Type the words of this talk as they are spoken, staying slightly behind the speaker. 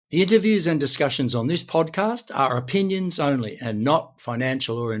The interviews and discussions on this podcast are opinions only and not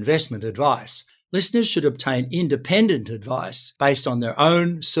financial or investment advice. Listeners should obtain independent advice based on their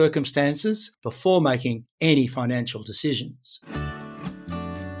own circumstances before making any financial decisions.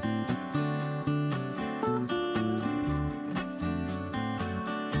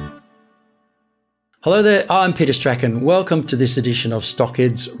 Hello there, I'm Peter Strachan. Welcome to this edition of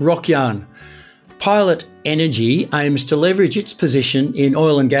Stockhead's Rock Yarn. Pilot Energy aims to leverage its position in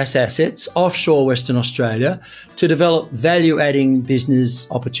oil and gas assets offshore Western Australia to develop value-adding business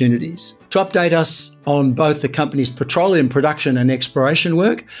opportunities. To update us on both the company's petroleum production and exploration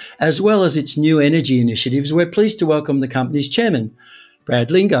work, as well as its new energy initiatives, we're pleased to welcome the company's chairman,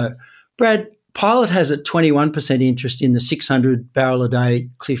 Brad Lingo. Brad, Pilot has a 21% interest in the 600 barrel a day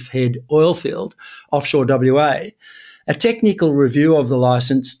Cliff Head oil field offshore WA. A technical review of the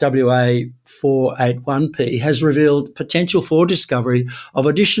licence, WA 481P, has revealed potential for discovery of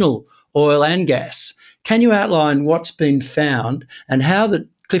additional oil and gas. Can you outline what's been found and how the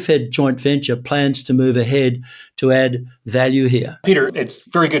Cliffhead joint venture plans to move ahead to add value here? Peter, it's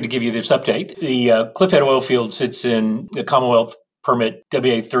very good to give you this update. The Cliffhead oil field sits in the Commonwealth permit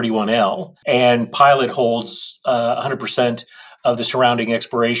WA31L, and Pilot holds 100% of the surrounding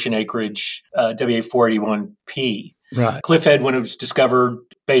exploration acreage, WA481P. Right. Cliffhead, when it was discovered,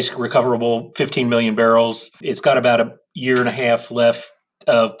 basic recoverable 15 million barrels. It's got about a year and a half left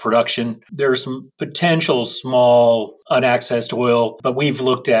of production. There's some potential small unaccessed oil, but we've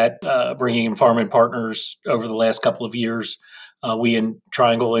looked at bringing in farming partners over the last couple of years, we in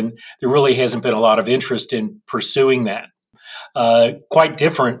Triangle, and there really hasn't been a lot of interest in pursuing that. Quite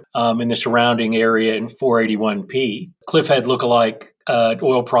different in the surrounding area in 481P. Cliffhead lookalike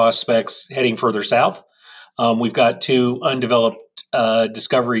oil prospects heading further south. We've got two undeveloped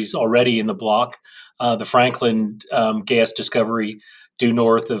discoveries already in the block. The Franklin gas discovery due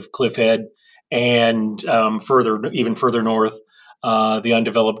north of Cliffhead, and even further north, the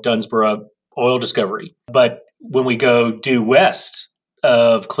undeveloped Dunsborough oil discovery. But when we go due west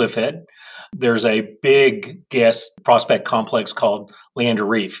of Cliffhead, there's a big gas prospect complex called Leander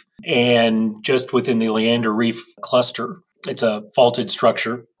Reef. And just within the Leander Reef cluster, it's a faulted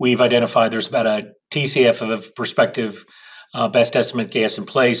structure. We've identified there's about a TCF of prospective best estimate gas in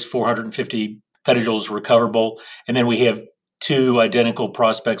place, 450 petajoules recoverable. And then we have two identical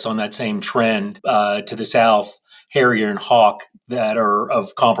prospects on that same trend to the south, Harrier and Hawk, that are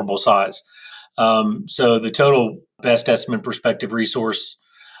of comparable size. So the total best estimate prospective resource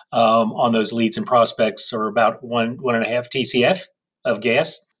on those leads and prospects are about 1.5 TCF of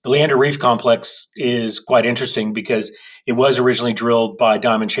gas. The Leander Reef complex is quite interesting because it was originally drilled by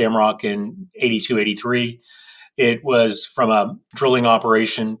Diamond Shamrock in 82, 83. It was, from a drilling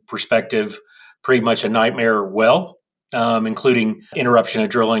operation perspective, pretty much a nightmare well, including interruption of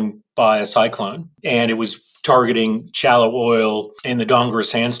drilling by a cyclone. And it was targeting shallow oil in the Dongra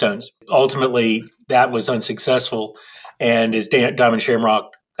sandstones. Ultimately, that was unsuccessful. And as Diamond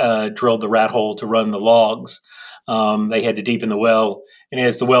Shamrock drilled the rat hole to run the logs, they had to deepen the well. And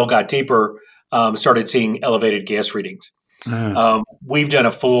as the well got deeper, started seeing elevated gas readings. We've done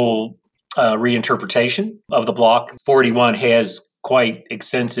a full reinterpretation of the block. 481 has quite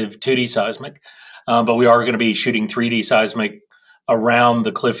extensive 2D seismic, but we are going to be shooting 3D seismic around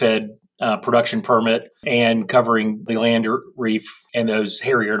the Cliffhead production permit and covering the Leander Reef and those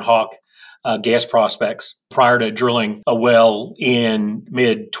Harrier and Hawk gas prospects prior to drilling a well in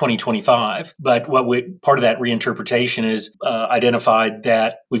mid-2025. But part of that reinterpretation is identified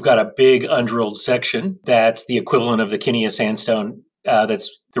that we've got a big undrilled section that's the equivalent of the Kinea sandstone.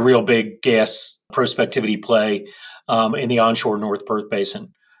 That's the real big gas prospectivity play in the onshore North Perth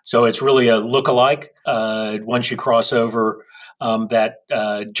Basin. So it's really a lookalike once you cross over that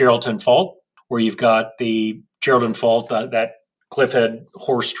Geraldton Fault, where you've got the Geraldton Fault, that Cliffhead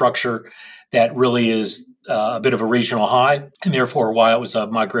horse structure that really is a bit of a regional high, and therefore why it was a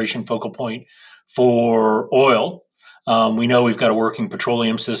migration focal point for oil. We know we've got a working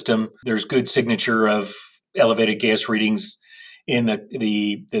petroleum system. There's good signature of elevated gas readings in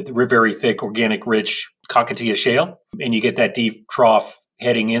the very thick, organic, rich Cockatoo Shale, and you get that deep trough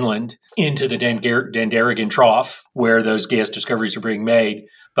heading inland into the Dandaragan Trough, where those gas discoveries are being made.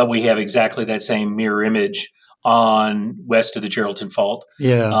 But we have exactly that same mirror image on west of the Geraldton Fault.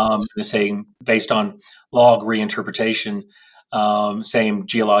 The same, based on log reinterpretation, same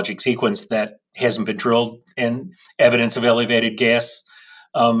geologic sequence that hasn't been drilled, and evidence of elevated gas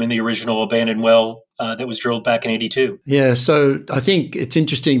in the original abandoned well that was drilled back in 82. Yeah, so I think it's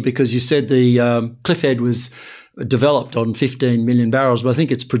interesting because you said the Cliffhead was developed on 15 million barrels, but I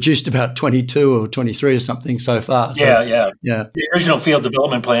think it's produced about 22 or 23 or something so far. So, yeah. The original field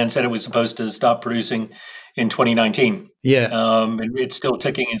development plan said it was supposed to stop producing in 2019. Yeah. And it's still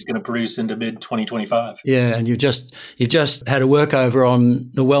ticking. It's going to produce into mid 2025. Yeah, and you've just had a workover on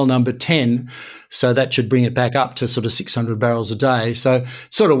the well number 10, so that should bring it back up to sort of 600 barrels a day. So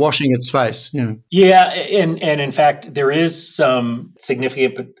it's sort of washing its face. Yeah, and in fact, there is some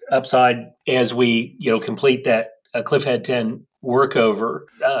significant upside as we complete that Cliffhead 10 workover.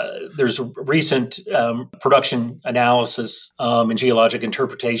 There's a recent production analysis and geologic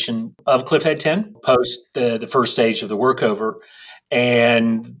interpretation of Cliffhead 10 post the first stage of the workover,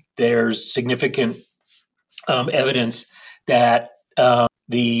 and there's significant evidence that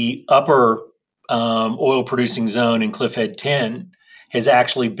the upper oil producing zone in Cliffhead 10 has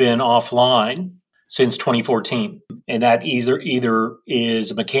actually been offline since 2014. And that either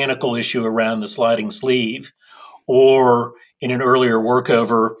is a mechanical issue around the sliding sleeve, or in an earlier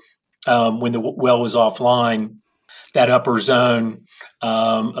workover, when the well was offline, that upper zone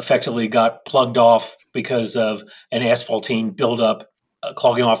effectively got plugged off because of an asphaltene buildup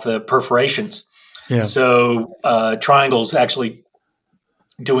clogging off the perforations. Yeah. So Triangle's actually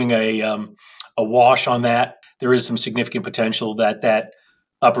doing a wash on that. There is some significant potential that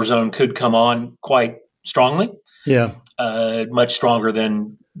upper zone could come on quite strongly. Yeah. Much stronger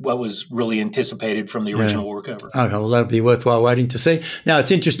than what was really anticipated from the original workover. Okay, well, that'll be worthwhile waiting to see. Now,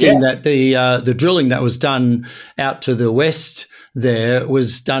 it's interesting that the drilling that was done out to the west there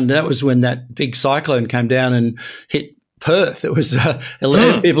was done. That was when that big cyclone came down and hit Perth. It was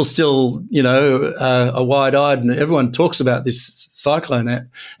people still, are wide-eyed, and everyone talks about this cyclone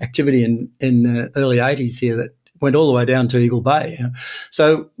activity in the early 80s here that went all the way down to Eagle Bay.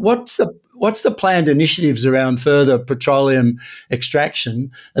 So what's the planned initiatives around further petroleum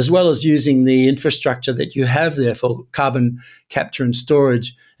extraction, as well as using the infrastructure that you have there for carbon capture and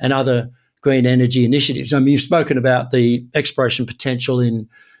storage and other green energy initiatives? I mean, you've spoken about the exploration potential in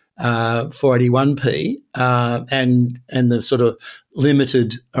 481p and the sort of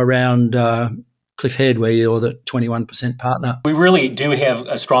limited around Cliff Head, where you're the 21% partner. We really do have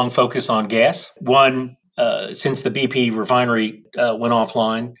a strong focus on gas. One, since the BP refinery went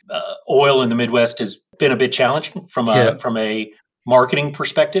offline, oil in the Midwest has been a bit challenging from a marketing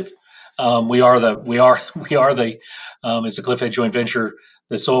perspective. We are the as a Cliffhead joint venture,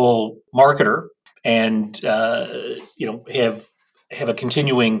 the sole marketer, and have a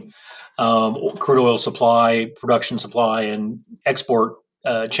continuing crude oil supply, production supply, and export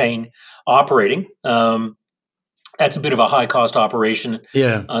chain operating. That's a bit of a high cost operation,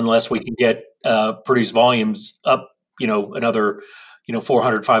 unless we can get produce volumes up, another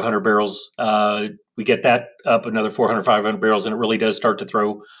 400, 500 barrels. We get that up another 400, 500 barrels, and it really does start to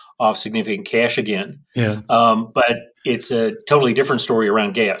throw off significant cash again. But it's a totally different story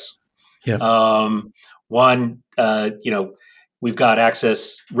around gas. One, we've got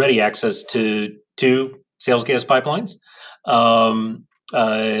ready access to 2 sales gas pipelines.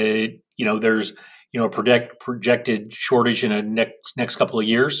 There's a projected shortage in the next couple of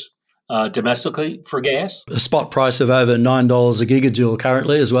years domestically for gas. A spot price of over $9 a gigajoule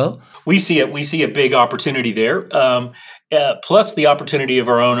currently as well. We see a big opportunity there, plus the opportunity of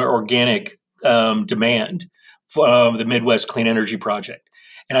our own organic demand for the Midwest Clean Energy Project.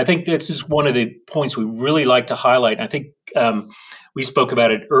 And I think this is one of the points we really like to highlight. And I think we spoke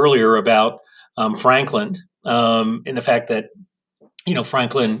about it earlier about Franklin and the fact that,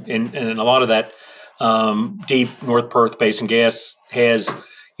 Franklin and a lot of that deep North Perth Basin gas has,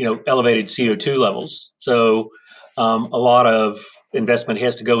 elevated CO2 levels. So a lot of investment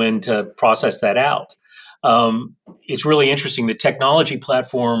has to go in to process that out. It's really interesting. The technology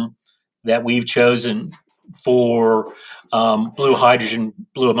platform that we've chosen for blue hydrogen,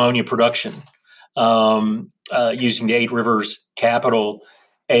 blue ammonia production, using the 8 Rivers Capital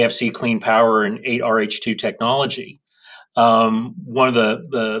AFC Clean Power and 8RH2 technology. One of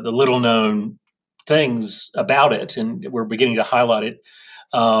the little known things about it, and we're beginning to highlight it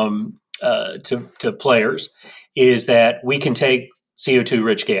to players, is that we can take CO2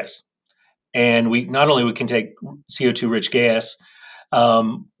 rich gas, and we can take CO2 rich gas.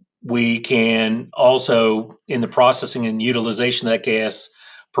 We can also, in the processing and utilization of that gas,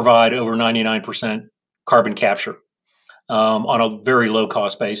 provide over 99% carbon capture on a very low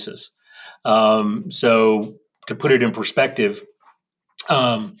cost basis. So to put it in perspective,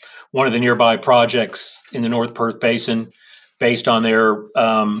 one of the nearby projects in the North Perth Basin, based on their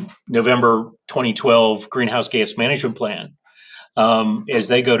November 2012 greenhouse gas management plan, as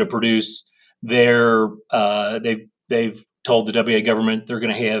they go to produce they've told the WA government they're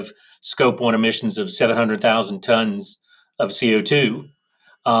going to have scope 1 emissions of 700,000 tons of CO2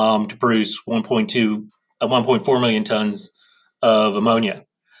 to produce 1.4 million tons of ammonia.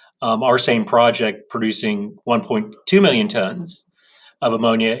 Our same project producing 1.2 million tons of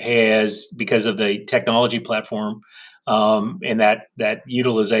ammonia has, because of the technology platform and that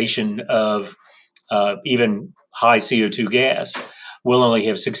utilization of even high CO2 gas, we'll only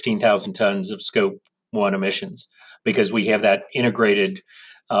have 16,000 tons of scope 1 emissions because we have that integrated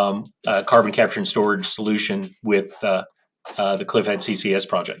carbon capture and storage solution with the Cliffhead CCS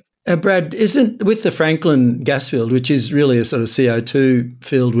project. Brad, isn't with the Franklin gas field, which is really a sort of CO2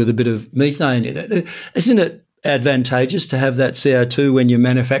 field with a bit of methane in it, isn't it advantageous to have that CO2 when you're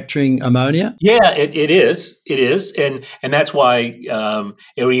manufacturing ammonia? Yeah, it is. It is. And that's why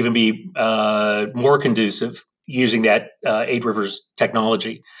it would even be more conducive using that 8 Rivers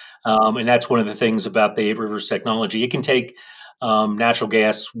technology. And that's one of the things about the 8 Rivers technology. It can take natural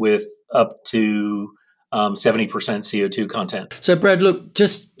gas with up to 70% CO2 content. So, Brad, look,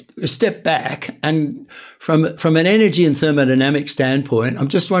 just step back, and from an energy and thermodynamic standpoint, I'm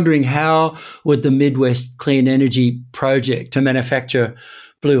just wondering, how would the Midwest Clean Energy Project to manufacture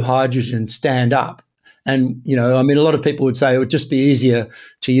blue hydrogen stand up? And, a lot of people would say it would just be easier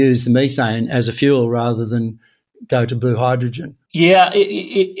to use the methane as a fuel rather than go to blue hydrogen. Yeah,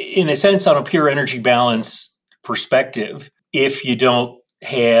 in a sense, on a pure energy balance perspective, if you don't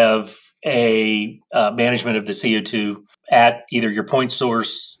have a management of the CO2 at either your point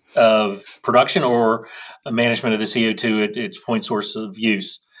source of production or a management of the CO2 at its point source of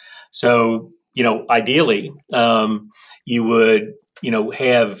use. So, ideally, you would,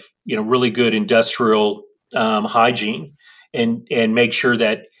 have, really good industrial hygiene and make sure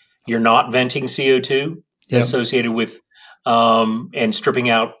that you're not venting CO2 associated with and stripping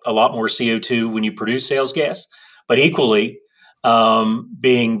out a lot more CO2 when you produce sales gas, but equally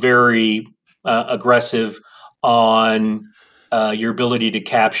being very aggressive on your ability to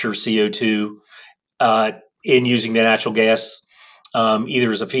capture CO2 in using the natural gas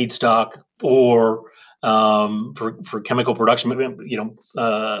either as a feedstock or for chemical production,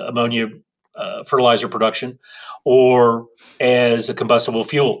 ammonia fertilizer production, or as a combustible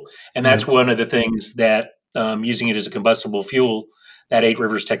fuel. And that's one of the things that using it as a combustible fuel, that 8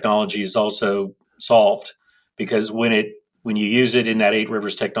 Rivers technology is also solved, because when you use it in that 8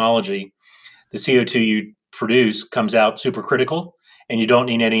 Rivers technology, the CO2 you produce comes out supercritical, and you don't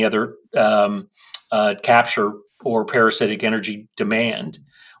need any other capture or parasitic energy demand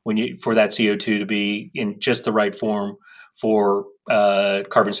for that CO2 to be in just the right form for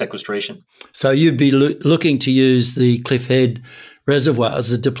carbon sequestration. So you'd be looking to use the Cliffhead reservoirs,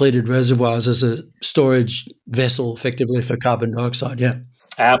 the depleted reservoirs, as a storage vessel effectively for carbon dioxide, yeah.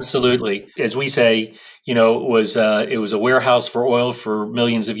 Absolutely. As we say, it was a warehouse for oil for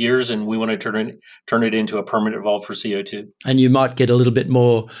millions of years, and we want to turn it into a permanent vault for CO2. And you might get a little bit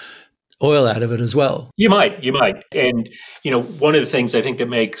more oil out of it as well. You might. And, one of the things I think that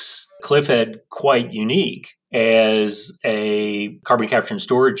makes Cliffhead quite unique as a carbon capture and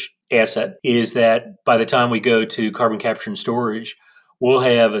storage asset is that by the time we go to carbon capture and storage, we'll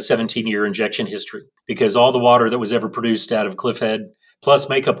have a 17-year injection history, because all the water that was ever produced out of Cliffhead, plus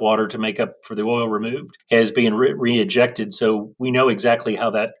makeup water to make up for the oil removed, has been re-ejected. So we know exactly how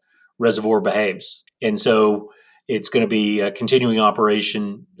that reservoir behaves. And so it's going to be a continuing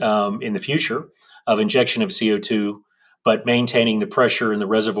operation in the future of injection of CO2, but maintaining the pressure in the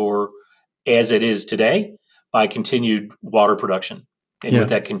reservoir as it is today by continued water production. And with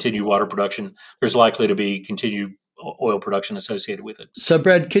that continued water production, there's likely to be continued oil production associated with it. So,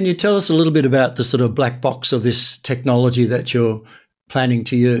 Brad, can you tell us a little bit about the sort of black box of this technology that you're planning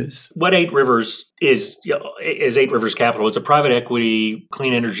to use? What 8 Rivers is 8 Rivers Capital. It's a private equity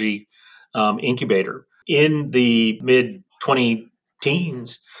clean energy incubator. In the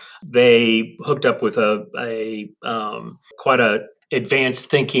mid-2010s, they hooked up with a quite a advanced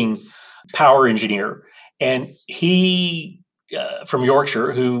thinking power engineer, and he from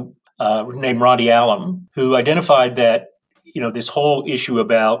Yorkshire, who named Roddy Allam, who identified that this whole issue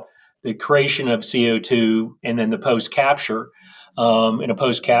about the creation of CO2 and then the post capture, and a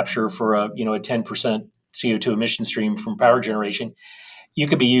post capture for a 10% CO2 emission stream from power generation, you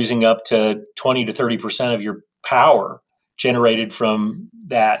could be using up to 20 to 30% of your power generated from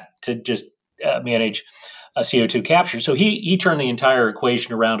that to just manage a CO2 capture. So he turned the entire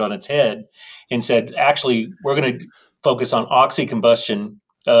equation around on its head and said, actually, we're going to focus on oxycombustion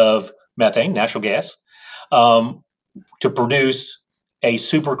of methane, natural gas, to produce a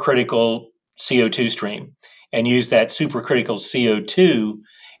supercritical CO2 stream, and use that supercritical CO2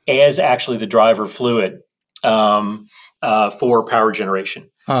 as actually the driver fluid for power generation.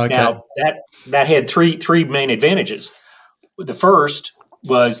 Oh, okay. Now that had three main advantages. The first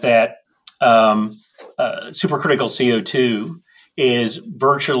was that supercritical CO2 is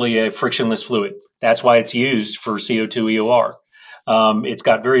virtually a frictionless fluid. That's why it's used for CO2 EOR. It's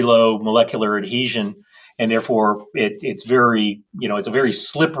got very low molecular adhesion, and therefore it's very, it's a very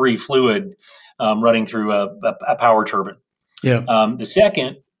slippery fluid running through a power turbine. Yeah. The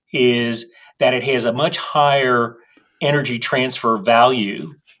second is that it has a much higher energy transfer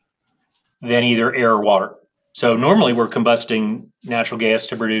value than either air or water. So normally we're combusting natural gas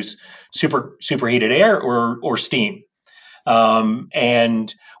to produce superheated air or steam.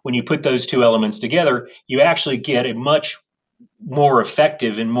 And when you put those two elements together, you actually get a much more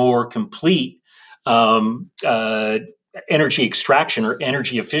effective and more complete energy extraction or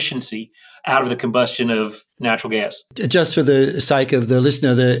energy efficiency out of the combustion of natural gas. Just for the sake of the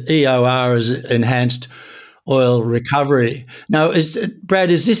listener, the EOR is enhanced oil recovery. Now, Brad,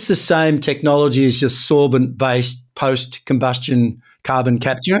 is this the same technology as your sorbent-based post-combustion carbon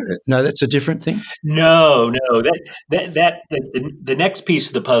capture? No, that's a different thing? No. The next piece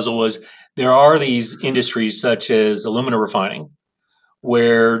of the puzzle was there are these industries such as alumina refining,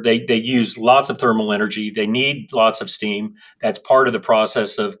 where they use lots of thermal energy. They need lots of steam. That's part of the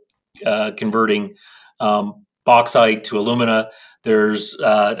process of converting bauxite to alumina. There's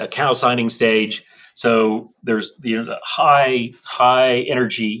a calcining stage. So there's the high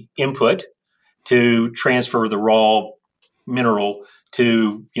energy input to transfer the raw mineral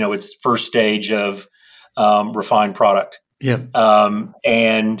to its first stage of refined product. Yeah.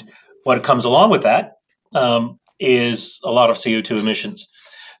 And what comes along with that is a lot of CO2 emissions.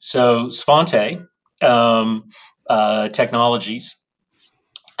 So Svante Technologies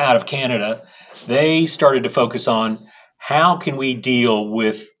out of Canada, they started to focus on how can we deal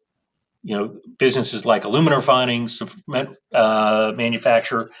with businesses like alumina refining, cement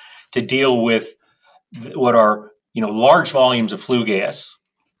manufacture, to deal with what are large volumes of flue gas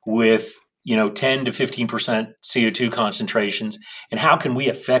with 10 to 15% CO2 concentrations, and how can we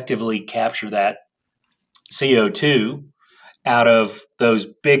effectively capture that CO2 out of those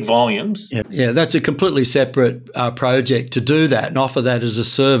big volumes. Yeah, that's a completely separate project to do that and offer that as a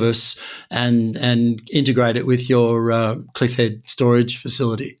service and integrate it with your Cliffhead storage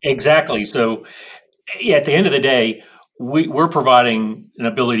facility. Exactly. So at the end of the day, we're providing an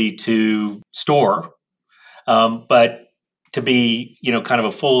ability to store, but to be, kind of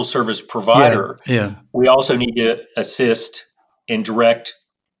a full service provider, we also need to assist and direct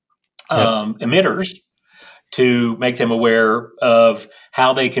emitters to make them aware of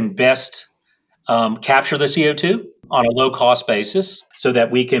how they can best capture the CO2 on a low-cost basis so that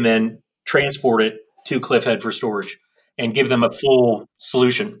we can then transport it to Cliffhead for storage and give them a full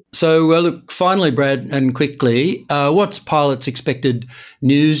solution. So, look, finally, Brad, and quickly, what's Pilot's expected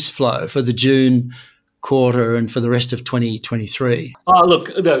news flow for the June quarter and for the rest of 2023?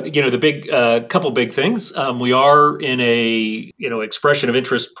 Look, the big couple big things. We are in a expression of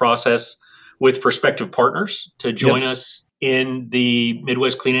interest process with prospective partners to join us in the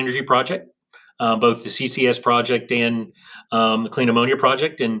Midwest Clean Energy Project, both the CCS project and the Clean Ammonia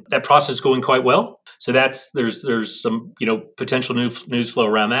project, and that process is going quite well. So there's some potential news flow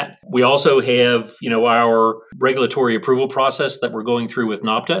around that. We also have our regulatory approval process that we're going through with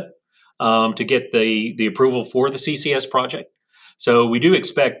NOPTA to get the approval for the CCS project. So we do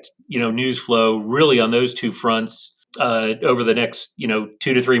expect news flow really on those two fronts over the next 2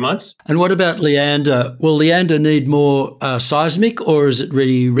 to 3 months. And what about Leander? Will Leander need more seismic, or is it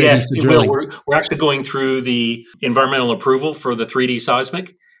ready yes, for drilling? Yes, it will. We're actually going through the environmental approval for the 3D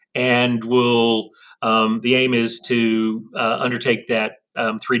seismic, and the aim is to undertake that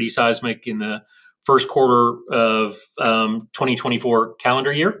 3D seismic in the first quarter of 2024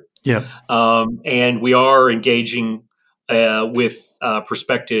 calendar year. Yeah. And we are engaging with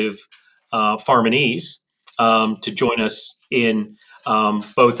prospective farminees to join us in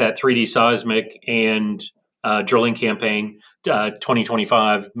both that 3D seismic and drilling campaign,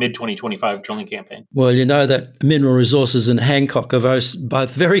 2025, mid-2025 drilling campaign. Well, that Mineral Resources and Hancock are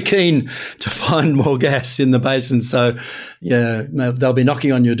both very keen to find more gas in the basin. So, yeah, they'll be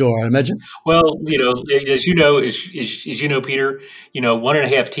knocking on your door, I imagine. Well, as you know, Peter, 1.5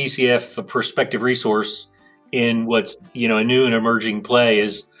 TCF of prospective resource in what's, a new and emerging play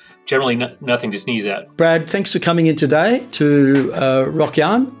is generally nothing to sneeze at. Brad, thanks for coming in today to Rock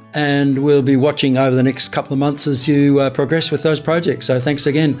Yarn, and we'll be watching over the next couple of months as you progress with those projects. So thanks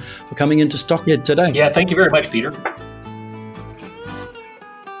again for coming into Stockhead today. Yeah, thank you very much, Peter.